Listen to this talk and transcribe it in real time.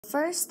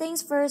first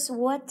things first,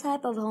 what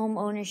type of home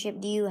ownership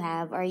do you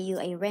have? Are you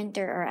a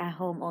renter or a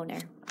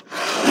homeowner?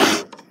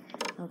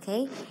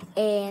 Okay.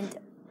 And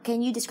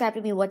can you describe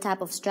to me what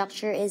type of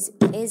structure is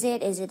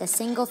it? Is it a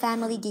single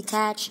family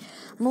detached,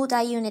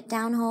 multi-unit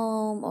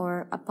townhome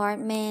or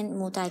apartment,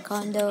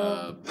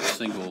 multi-condo?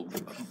 Single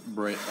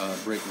brick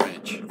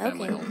ranch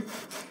family home.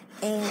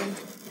 And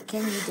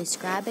can you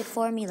describe it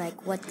for me?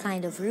 Like what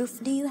kind of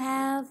roof do you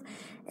have?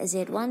 Is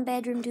it 1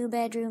 bedroom, 2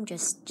 bedroom?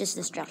 Just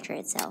the structure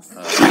itself.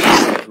 1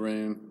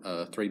 bedroom,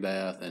 3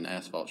 bath, and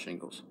asphalt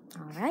shingles.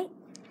 All right.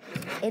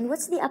 And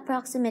what's the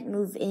approximate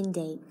move-in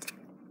date?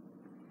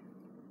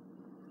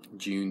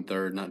 June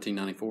 3rd,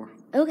 1994.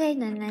 Okay,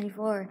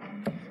 1994.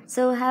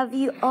 So have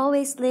you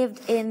always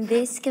lived in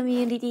this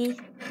community?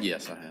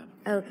 Yes, I have.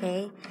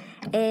 Okay.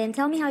 And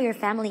tell me how your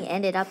family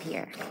ended up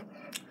here.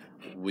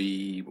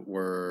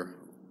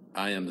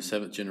 I am the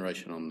 7th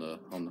generation on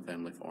the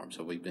family farm,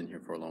 so we've been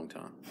here for a long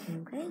time.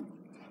 Okay.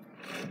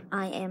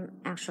 I am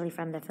actually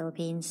from the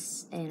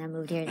Philippines, and I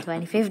moved here in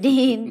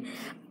 2015.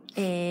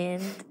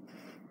 And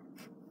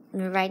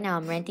right now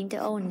I'm renting to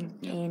own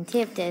in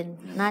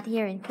Tifton, not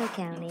here in Cook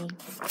County.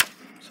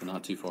 So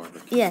not too far.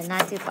 Yeah,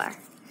 not too far.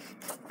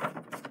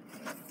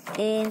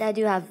 And I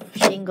do have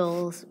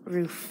shingles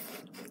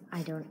roof.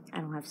 I don't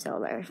have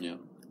solar. Yeah.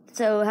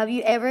 So have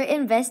you ever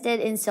invested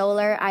in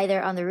solar either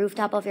on the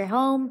rooftop of your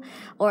home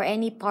or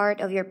any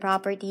part of your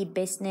property,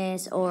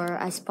 business, or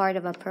as part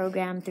of a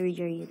program through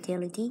your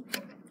utility?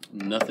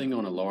 Nothing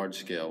on a large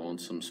scale. On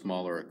some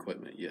smaller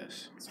equipment,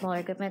 yes. Smaller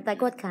equipment?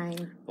 Like what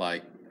kind?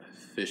 Like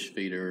fish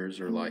feeders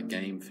or like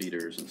game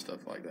feeders and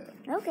stuff like that.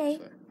 Okay.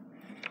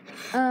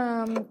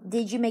 So.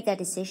 Did you make that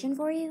decision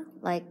for you?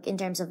 Like in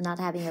terms of not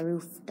having a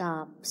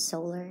rooftop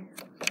solar?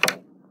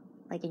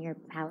 Like in your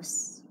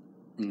house?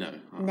 No.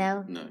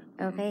 No? No.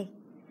 Okay.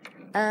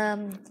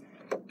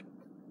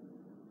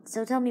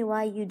 So tell me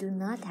why you do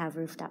not have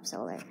rooftop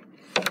solar.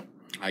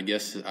 I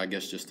guess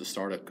just the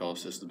startup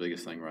cost is the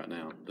biggest thing right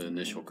now. The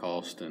initial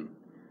cost, and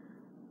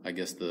I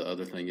guess the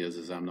other thing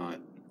is I'm not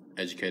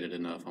educated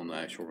enough on the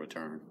actual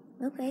return.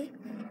 Okay.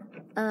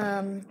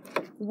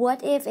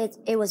 What if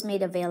it was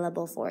made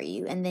available for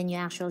you and then you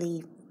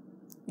actually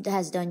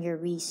has done your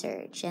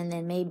research and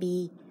then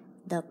maybe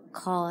the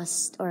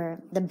cost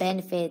or the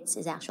benefits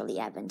is actually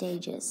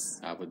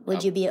advantageous?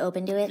 Would you be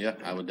open to it? Yeah,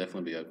 I would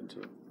definitely be open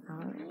to it. All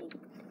right.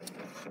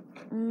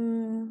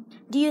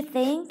 Do you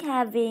think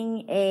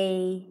having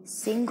a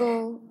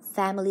single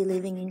family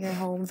living in your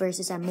home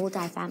versus a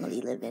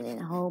multi-family living in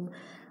a home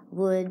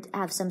would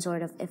have some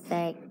sort of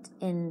effect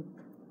in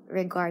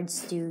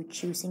regards to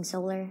choosing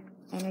solar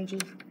energy?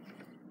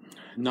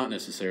 Not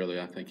necessarily.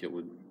 I think it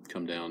would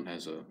come down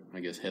as a,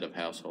 head of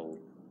household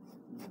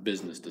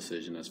business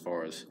decision as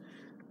far as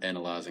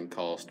analyzing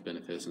cost,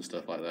 benefits, and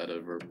stuff like that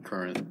over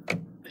current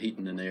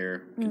heating and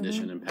air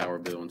conditioning and power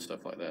bill and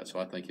stuff like that. So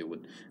I think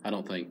I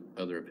don't think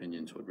other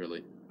opinions would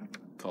really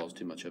cause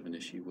too much of an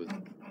issue with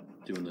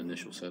doing the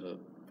initial setup.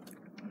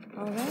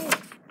 All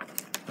right.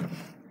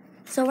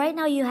 So right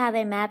now you have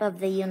a map of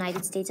the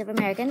United States of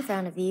America in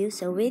front of you.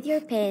 So with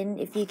your pen,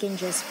 if you can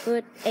just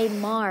put a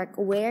mark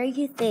where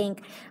you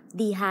think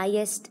the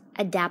highest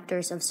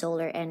adapters of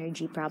solar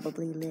energy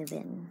probably live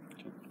in.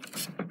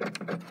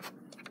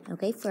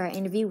 Okay, for our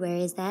interview, where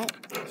is that?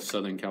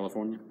 Southern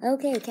California.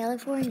 Okay,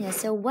 California.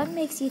 So what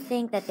makes you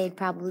think that they'd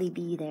probably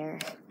be there?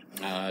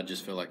 I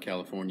just feel like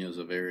California is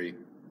a very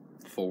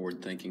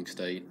forward-thinking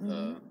state.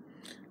 A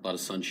lot of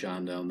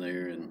sunshine down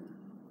there, and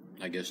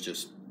I guess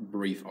just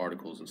brief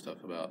articles and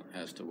stuff about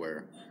as to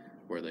where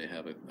they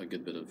have a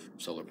good bit of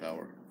solar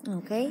power.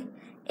 Okay.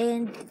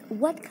 And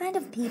what kind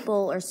of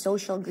people or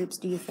social groups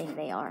do you think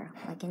they are?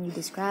 Like, can you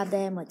describe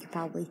them, what you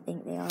probably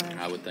think they are?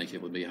 I would think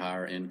it would be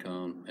higher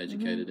income,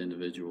 educated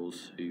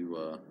individuals who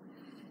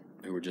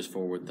are just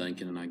forward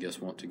thinking and I guess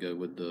want to go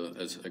with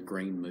as a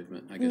green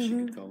movement, I guess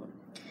you could call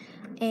it.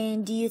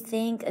 And do you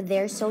think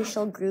their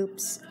social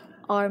groups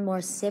are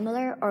more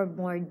similar or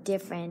more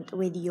different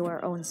with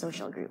your own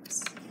social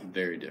groups?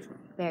 Very different.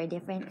 Very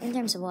different? In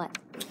terms of what?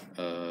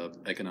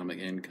 Economic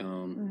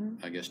income,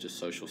 I guess just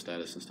social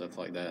status and stuff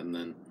like that, and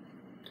then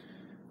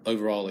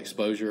overall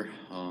exposure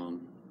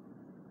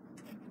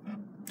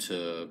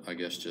to, I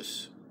guess,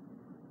 just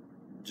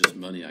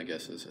money, I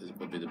guess,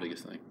 would be the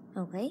biggest thing.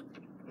 Okay.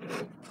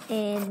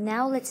 And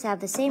now let's have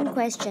the same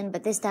question,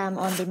 but this time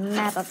on the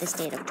map of the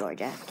state of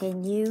Georgia.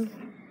 Can you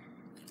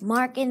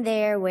mark in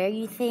there where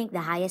you think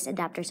the highest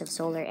adapters of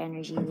solar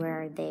energy,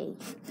 where are they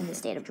in the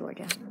state of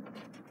Georgia?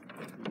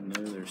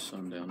 No, there's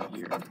some down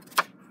here,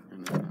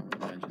 and then I would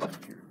imagine down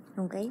here.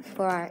 Okay.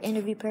 For our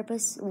interview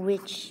purpose,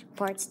 which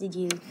parts did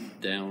you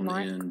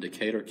mark? In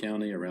Decatur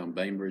County, around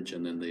Bainbridge,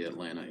 and then the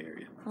Atlanta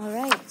area. All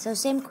right. So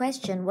same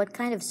question. What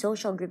kind of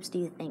social groups do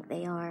you think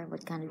they are?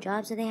 What kind of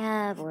jobs do they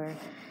have, or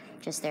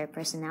just their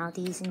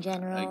personalities in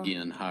general?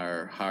 Again,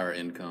 higher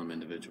income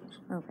individuals.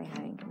 Okay,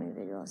 higher income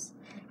individuals.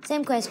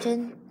 Same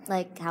question.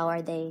 Like, how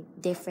are they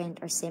different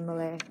or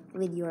similar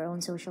with your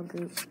own social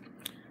group?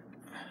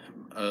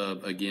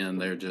 Again,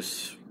 they're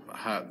just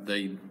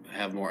they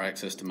have more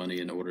access to money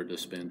in order to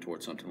spend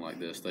towards something like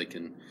this. They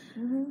can.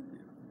 Mm-hmm.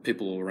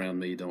 People around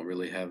me don't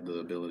really have the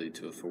ability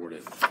to afford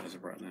it as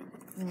of right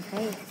now.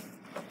 Okay.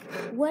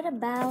 What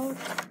about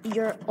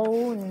your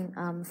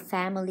own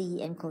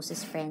family and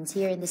closest friends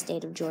here in the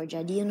state of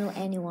Georgia? Do you know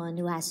anyone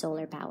who has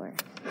solar power?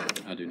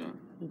 I do not.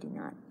 You do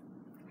not.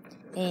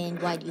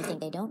 And why do you think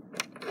they don't?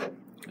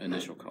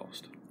 Initial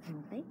cost.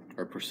 Okay.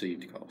 Or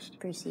perceived cost.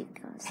 Perceived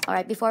cost. All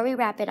right, before we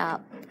wrap it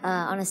up,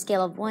 on a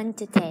scale of 1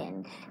 to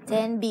 10,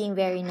 10 being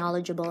very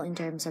knowledgeable in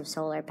terms of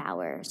solar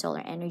power,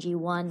 solar energy,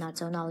 1 not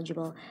so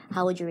knowledgeable,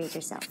 how would you rate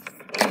yourself?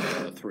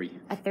 A 3.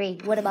 A 3.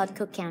 What about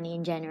Cook County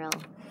in general?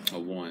 A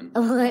 1.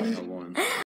 A 1. A 1.